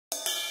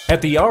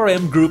At the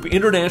RM Group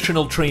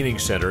International Training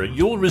Center,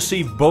 you'll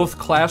receive both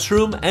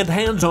classroom and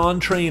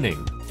hands-on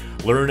training.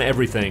 Learn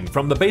everything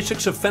from the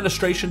basics of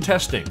fenestration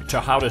testing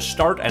to how to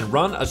start and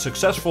run a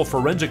successful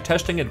forensic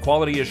testing and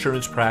quality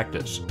assurance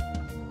practice.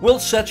 We'll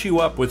set you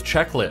up with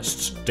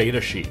checklists, data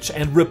sheets,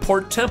 and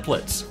report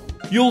templates.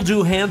 You'll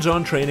do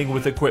hands-on training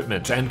with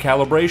equipment and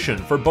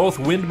calibration for both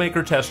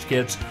Windmaker test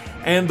kits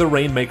and the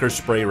Rainmaker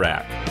spray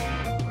rack.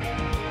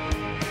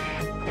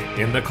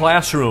 In the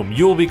classroom,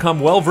 you'll become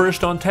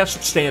well-versed on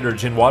test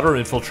standards in water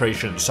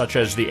infiltration such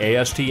as the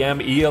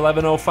ASTM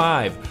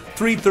E1105,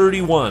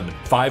 331,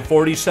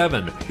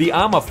 547, the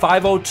AMA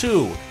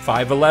 502,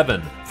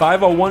 511,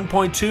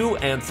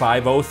 501.2, and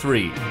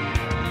 503.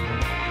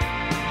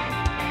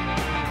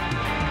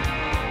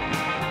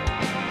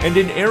 And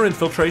in air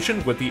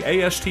infiltration with the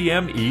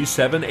ASTM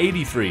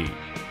E783.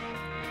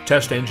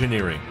 Test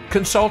engineering,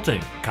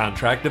 consulting,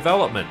 contract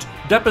development,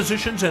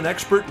 depositions and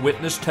expert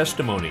witness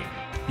testimony.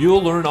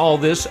 You'll learn all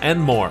this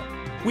and more.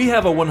 We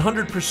have a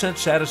 100%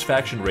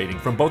 satisfaction rating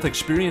from both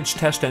experienced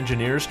test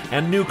engineers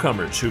and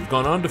newcomers who've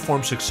gone on to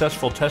form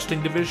successful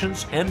testing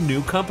divisions and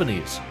new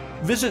companies.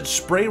 Visit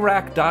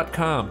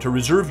sprayrack.com to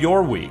reserve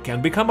your week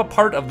and become a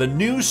part of the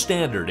new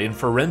standard in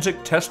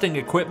forensic testing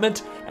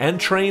equipment and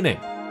training.